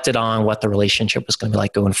reflected on what the relationship was going to be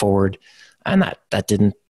like going forward. And that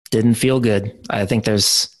didn't feel good. I think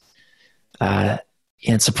there's,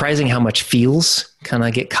 it's surprising how much feels kind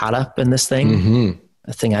of get caught up in this thing. Mm-hmm.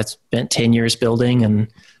 A thing I've spent 10 years building, and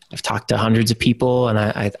I've talked to hundreds of people, and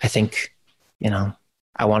I think,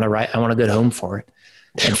 I want a good home for it.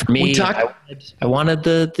 And for me, I wanted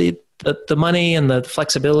the money and the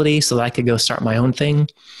flexibility so that I could go start my own thing.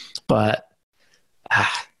 But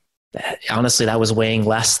honestly, that was weighing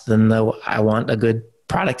less than I want a good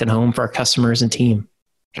product and home for our customers and team.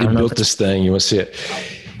 You built this thing, you want to see it.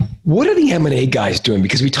 What are the M&A guys doing?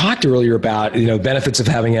 Because we talked earlier about, benefits of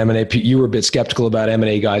having M&A. You were a bit skeptical about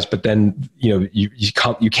M&A guys, but then,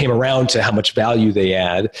 you came around to how much value they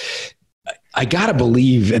add. I got to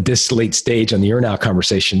believe at this late stage on the earnout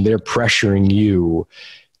conversation, they're pressuring you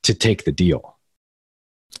to take the deal.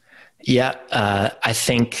 Yeah. I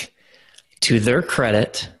think to their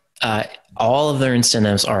credit, all of their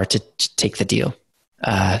incentives are to take the deal.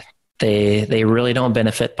 They really don't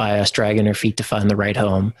benefit by us dragging their feet to find the right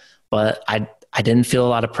home, but I didn't feel a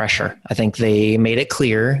lot of pressure. I think they made it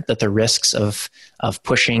clear that the risks of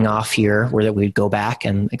pushing off here were that we'd go back,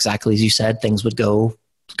 and exactly as you said, things would go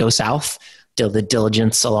south. The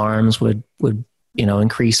diligence alarms would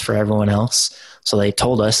increase for everyone else. So they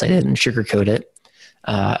told us, they didn't sugarcoat it.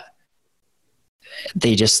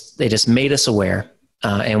 They just made us aware.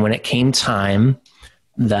 And when it came time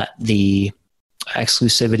that the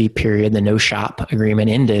exclusivity period, the no shop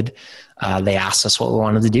agreement ended, they asked us what we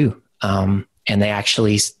wanted to do. And they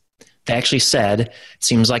actually said, it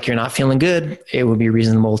seems like you're not feeling good. It would be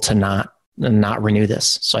reasonable to not renew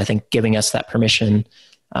this. So I think giving us that permission,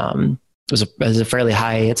 was a fairly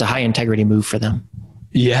high integrity move for them.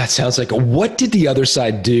 Yeah. It sounds like. What did the other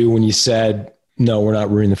side do when you said, no, we're not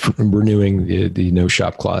renewing the no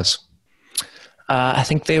shop clause? I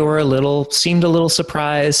think they seemed a little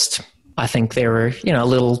surprised. I think they were, a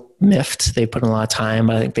little miffed. They put in a lot of time.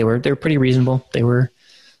 I think they were pretty reasonable. They were,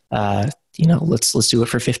 let's do it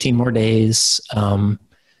for 15 more days. And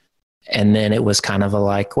then it was kind of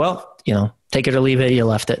take it or leave it. You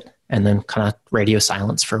left it. And then kind of radio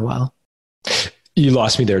silence for a while. You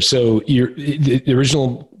lost me there. So the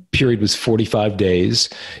original period was 45 days.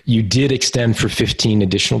 You did extend for 15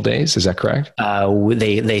 additional days. Is that correct?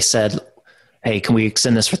 They said, hey, can we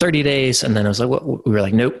extend this for 30 days? And then I was like, we were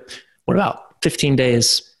like, nope. What about 15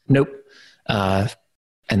 days? Nope. And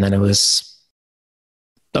then it was,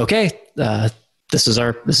 okay, this is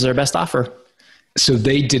our best offer. So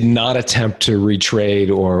they did not attempt to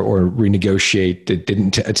retrade or renegotiate. They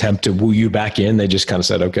didn't attempt to woo you back in. They just kind of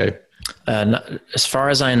said, okay. As far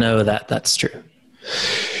as I know, that's true.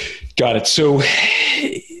 Got it. So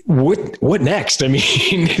what next? I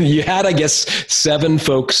mean, you had, I guess, 7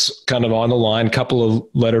 folks kind of on the line, a couple of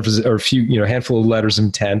letters or a few, handful of letters of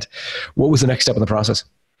intent. What was the next step in the process?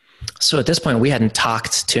 So at this point, we hadn't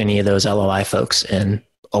talked to any of those LOI folks in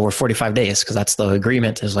over 45 days, because that's the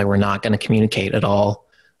agreement, is like, we're not going to communicate at all.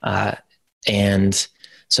 And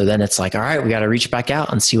so then it's like, all right, we got to reach back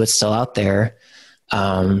out and see what's still out there.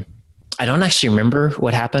 I don't actually remember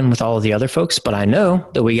what happened with all of the other folks, but I know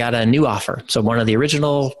that we got a new offer. So one of the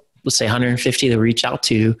original, let's say 150 that we reached out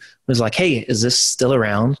to was like, hey, is this still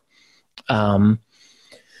around?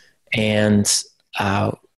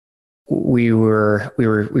 We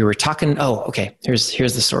were talking. Oh, okay. Here's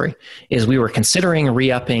the story. Is we were considering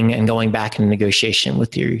re-upping and going back in negotiation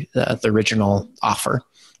with the original offer.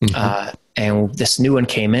 Mm-hmm. And this new one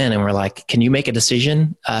came in, and we're like, can you make a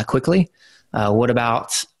decision quickly? What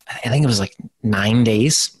about, I think it was like 9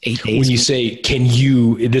 days, 8 days. When you say,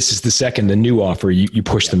 this is the new offer, you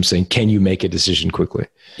push them saying, can you make a decision quickly?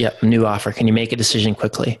 Yep. New offer. Can you make a decision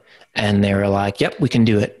quickly? And they were like, yep, we can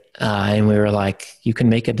do it. And we were like, you can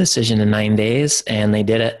make a decision in 9 days. And they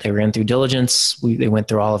did it. They ran through diligence. They went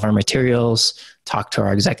through all of our materials, talked to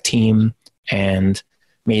our exec team, and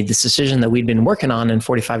made this decision that we'd been working on in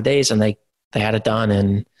 45 days. And they had it done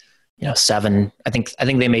in, 7. I think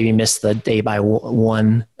they maybe missed the day by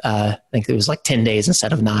 1. I think it was like 10 days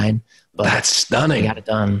instead of 9. But that's stunning. They got it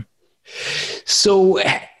done. So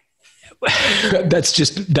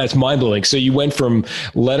that's mind blowing. So you went from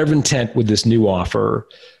letter of intent with this new offer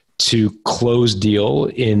to close deal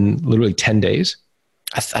in literally 10 days.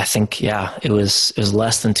 I think, yeah, it was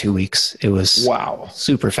less than 2 weeks. It was wow,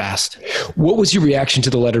 super fast. What was your reaction to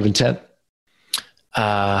the letter of intent?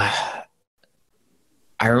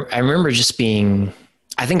 I remember just being,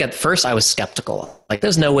 I think at first I was skeptical. Like,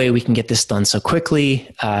 there's no way we can get this done so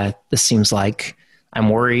quickly. This seems like I'm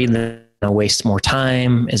worried that I'm going to waste more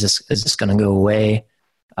time. Is this going to go away?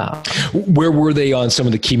 Where were they on some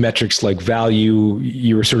of the key metrics like value?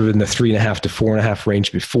 You were sort of in the 3.5 to 4.5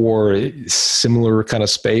 range before. Similar kind of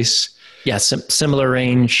space. Yeah, similar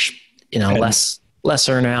range. Less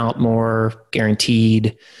earnout, more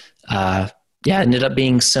guaranteed. Ended up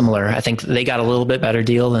being similar. I think they got a little bit better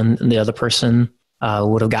deal than the other person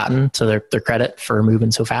would have gotten, to their credit for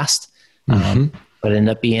moving so fast. But it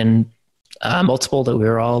ended up being multiple that we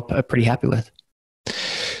were all pretty happy with.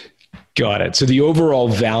 Got it. So the overall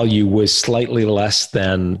value was slightly less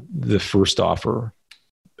than the first offer,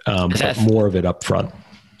 but more of it up front.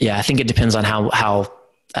 Yeah, I think it depends on how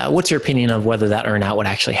what's your opinion of whether that earnout would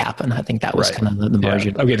actually happen? I think that was kind of the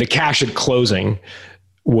margin. Okay, the cash at closing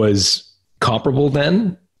was comparable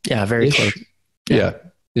then? Yeah, very close. Yeah.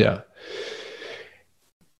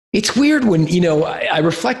 It's weird when, I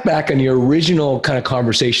reflect back on your original kind of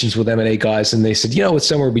conversations with M&A guys, and they said, it's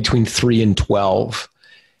somewhere between 3 and 12.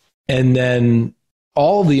 And then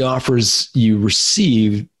all the offers you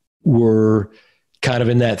received were kind of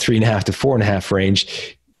in that 3.5 to 4.5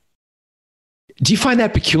 range. Do you find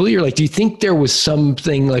that peculiar? Like, do you think there was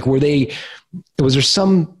something like, was there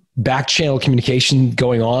some back channel communication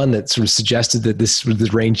going on that sort of suggested that this was the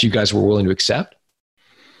range you guys were willing to accept?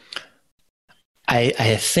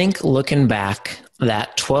 I think looking back,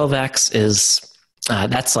 that 12x is,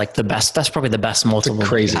 that's like the best, that's probably the best multiple.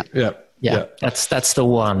 Crazy. Yeah. That's the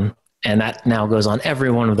one. And that now goes on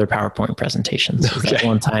every one of their PowerPoint presentations. Okay. At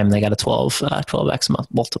one time they got a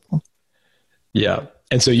 12x multiple. Yeah.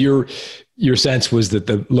 And so your sense was that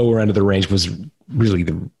the lower end of the range was really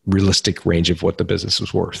the realistic range of what the business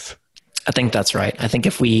was worth. I think that's right. I think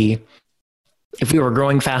if we were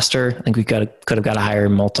growing faster, I think we could have got a higher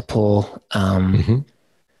multiple.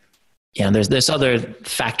 There's other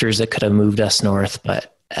factors that could have moved us north,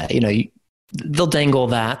 but they'll dangle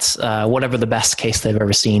that, whatever the best case they've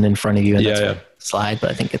ever seen in front of you in that slide.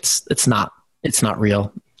 But I think it's not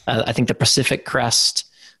real. I think the Pacific Crest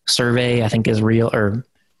survey, I think, is real, or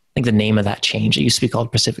I think the name of that changed. It used to be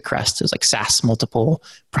called Pacific Crest. It was like SaaS multiple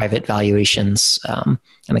private valuations. And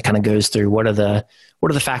it kind of goes through what are the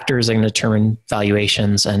factors that are going to determine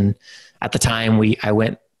valuations. And at the time I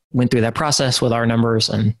went through that process with our numbers,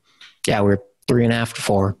 and we're 3.5 to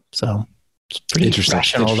 4. So it's pretty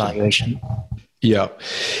rational valuation. Yeah.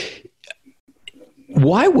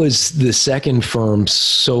 Why was the second firm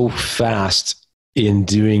so fast in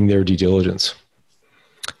doing their due diligence?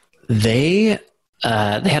 They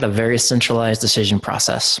had a very centralized decision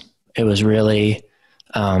process. It was really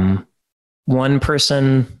one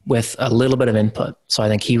person with a little bit of input. So I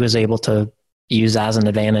think he was able to use that as an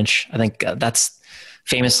advantage. I think that's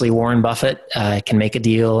famously Warren Buffett can make a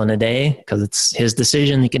deal in a day because it's his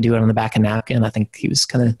decision. He can do it on the back of a napkin. I think he was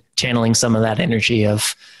kind of channeling some of that energy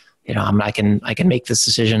of, I can make this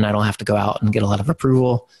decision. I don't have to go out and get a lot of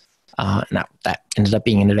approval. And that ended up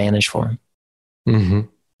being an advantage for him. Mm-hmm.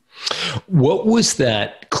 What was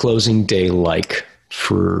that closing day like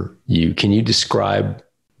for you? Can you describe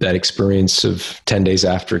that experience of 10 days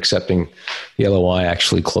after accepting the LOI,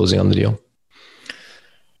 actually closing on the deal?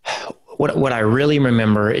 What I really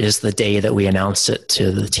remember is the day that we announced it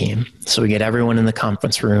to the team. So we get everyone in the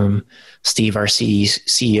conference room. Steve, our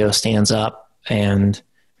CEO, stands up, and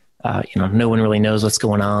no one really knows what's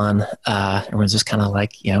going on. Everyone's just kind of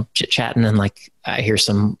like, chit-chatting, and like I hear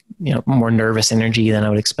some more nervous energy than I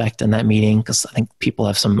would expect in that meeting, because I think people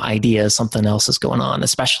have some ideas something else is going on,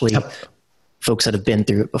 especially folks that have been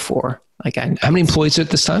through it before. Like, how many employees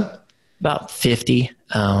at this time? About 50.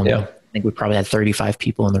 I think we probably had 35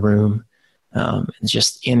 people in the room. It's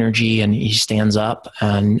just energy, and he stands up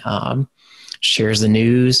and shares the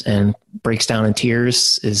news and breaks down in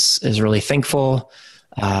tears, is really thankful.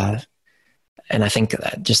 And I think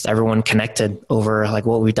just everyone connected over like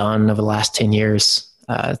what we've done over the last 10 years.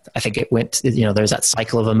 I think it went, there's that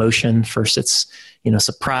cycle of emotion. First it's,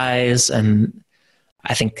 surprise. And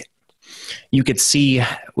I think you could see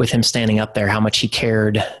with him standing up there how much he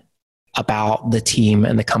cared about the team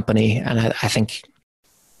and the company. And I think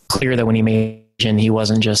clear that when he made it, he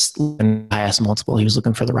wasn't just looking at the highest multiple. He was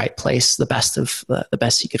looking for the right place, the best of the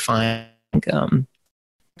best he could find.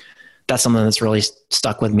 That's something that's really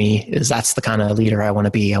stuck with me, is that's the kind of leader I want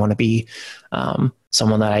to be. I want to be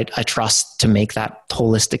someone that I trust to make that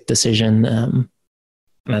holistic decision. And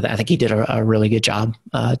I think he did a really good job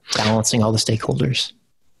balancing all the stakeholders.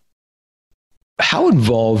 How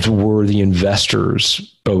involved were the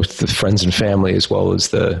investors, both the friends and family, as well as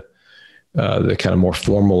the kind of more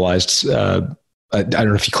formalized, I don't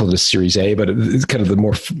know if you call it a Series A, but it's kind of the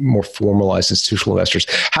more formalized institutional investors.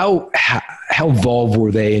 How involved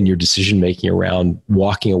were they in your decision making around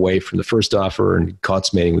walking away from the first offer and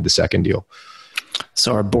consummating with the second deal?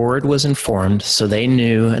 So our board was informed, so they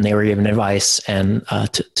knew and they were given advice. And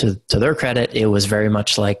to their credit, it was very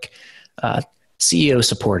much like CEO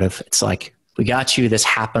supportive. It's like, we got you, this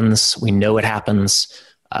happens, we know it happens.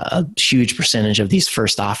 A huge percentage of these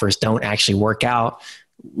first offers don't actually work out.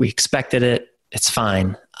 We expected it, it's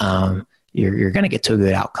fine. You're going to get to a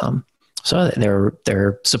good outcome. So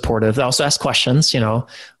they're supportive. They also ask questions,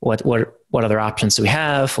 what other options do we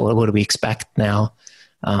have? What do we expect now?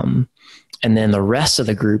 And then the rest of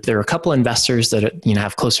the group, there were a couple investors that,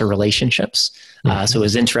 have closer relationships. So it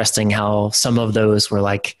was interesting how some of those were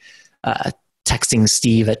like texting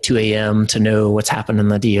Steve at 2 a.m. to know what's happened in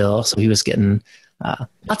the deal. So he was getting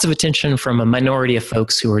lots of attention from a minority of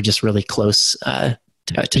folks who were just really close.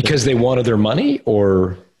 Because they wanted their money,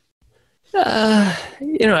 or?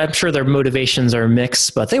 I'm sure their motivations are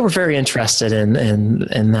mixed, but they were very interested in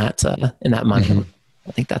that money.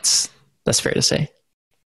 I think that's fair to say.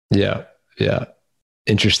 Yeah. Yeah.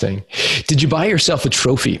 Interesting. Did you buy yourself a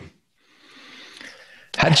trophy?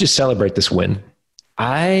 How did you celebrate this win?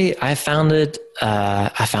 I founded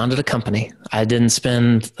a company. I didn't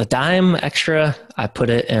spend a dime extra. I put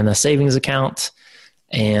it in a savings account.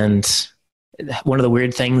 And one of the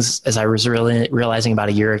weird things, as I was really realizing about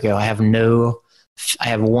a year ago, I have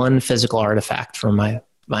one physical artifact from my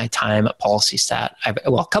time at PolicyStat.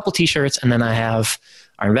 A couple t-shirts, and then I have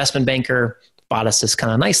our investment banker bought us this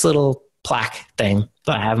kind of nice little plaque thing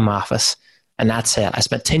that I have in my office. And that's it. I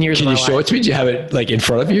spent 10 years of my life. Can you show it to me? Do you have it like in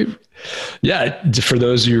front of you? Yeah. For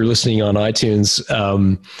those of you who are listening on iTunes,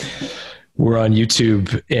 we're on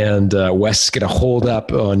YouTube, and Wes is going to hold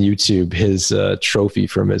up on YouTube his trophy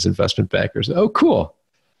from his investment bankers. Oh, cool.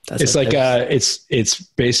 It's like it's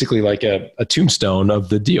basically like a tombstone of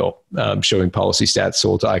the deal, showing PolicyStat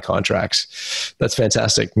sold to iContracts. That's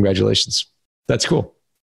fantastic. Congratulations. That's cool.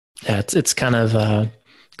 Yeah, it's kind of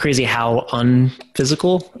crazy how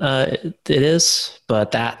unphysical it is,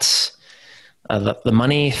 but that's the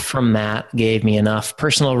money from that gave me enough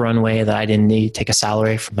personal runway that I didn't need to take a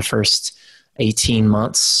salary for the first 18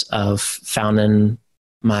 months of founding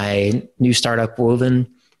my new startup, Woven,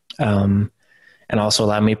 and also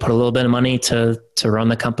allowed me to put a little bit of money to run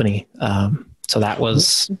the company. So that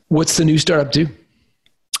was... What's the new startup do?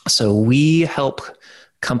 So we help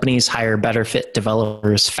companies hire better fit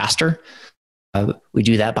developers faster. We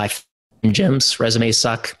do that by gyms. Resumes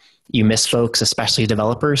suck. You miss folks, especially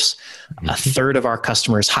developers. A third of our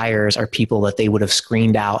customers' hires are people that they would have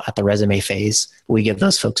screened out at the resume phase. We give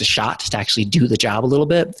those folks a shot to actually do the job a little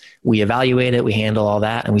bit. We evaluate it. We handle all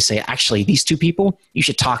that. And we say, actually, these two people, you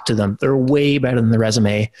should talk to them. They're way better than the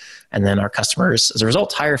resume. And then our customers, as a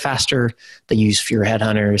result, hire faster. They use fewer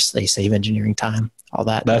headhunters. They save engineering time, all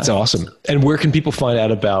that. That's awesome. And where can people find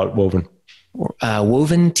out about Woven?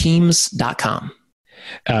 Woventeams.com.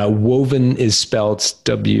 Woven is spelled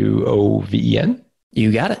W-O-V-E-N.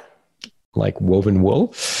 You got it. Like woven wool.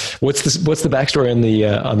 What's the backstory on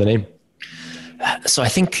the name? So I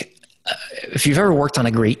think if you've ever worked on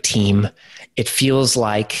a great team, it feels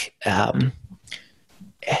like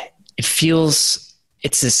it's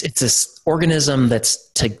this organism that's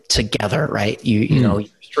together, right? You know, your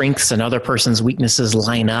strengths and other person's weaknesses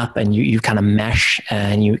line up, and you kind of mesh,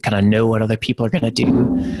 and you kind of know what other people are going to do.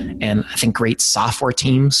 And I think great software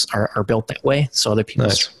teams are built that way. So other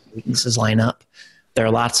people's weaknesses line up. There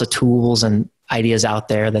are lots of tools and ideas out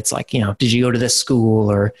there that's like, did you go to this school,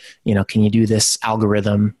 or, can you do this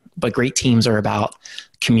algorithm? But great teams are about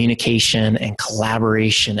communication and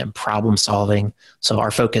collaboration and problem solving. So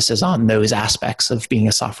our focus is on those aspects of being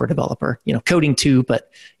a software developer, coding too, but,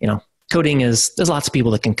 coding there's lots of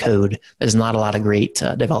people that can code. There's not a lot of great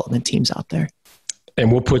development teams out there. And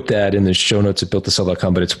we'll put that in the show notes at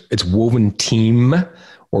builttosell.com, but it's Woven Team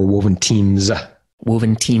or Woven Teams.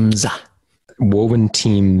 Woven Teams.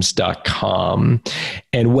 Woventeams.com.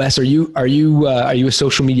 And Wes, are you a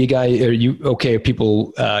social media guy? Are you okay if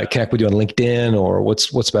people connect with you on LinkedIn, or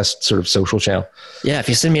what's best sort of social channel? Yeah, if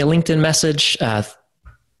you send me a LinkedIn message,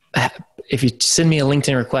 if you send me a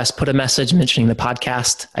LinkedIn request, put a message mentioning the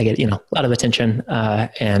podcast, I get a lot of attention.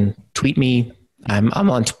 And tweet me.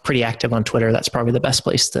 I'm pretty active on Twitter. That's probably the best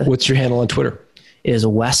place to. What's your handle on Twitter? It is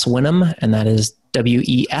Wes Winham, and that is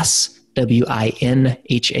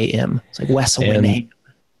WESWINHAM. It's like Wes Winham.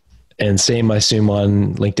 And same, I assume,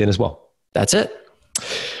 on LinkedIn as well. That's it.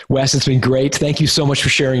 Wes, it's been great. Thank you so much for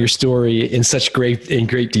sharing your story in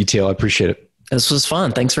great detail. I appreciate it. This was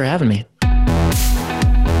fun. Thanks for having me.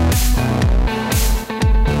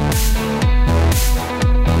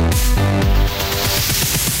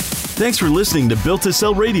 Thanks for listening to Built to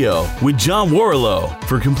Sell Radio with John Warrillow.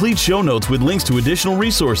 For complete show notes with links to additional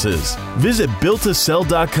resources, visit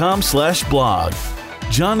builttosell.com/blog.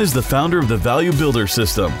 John is the founder of the Value Builder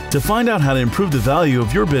System. To find out how to improve the value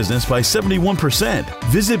of your business by 71%,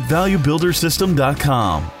 visit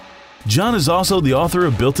valuebuildersystem.com. John is also the author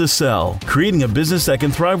of Built to Sell, Creating a Business That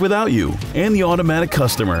Can Thrive Without You, and The Automatic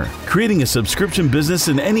Customer, Creating a Subscription Business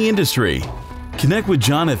in Any Industry. Connect with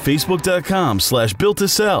John at facebook.com/built to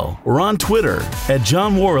sell or on Twitter at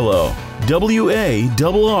John Warrillow,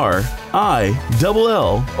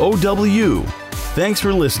 WARRILLOW. Thanks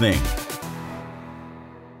for listening.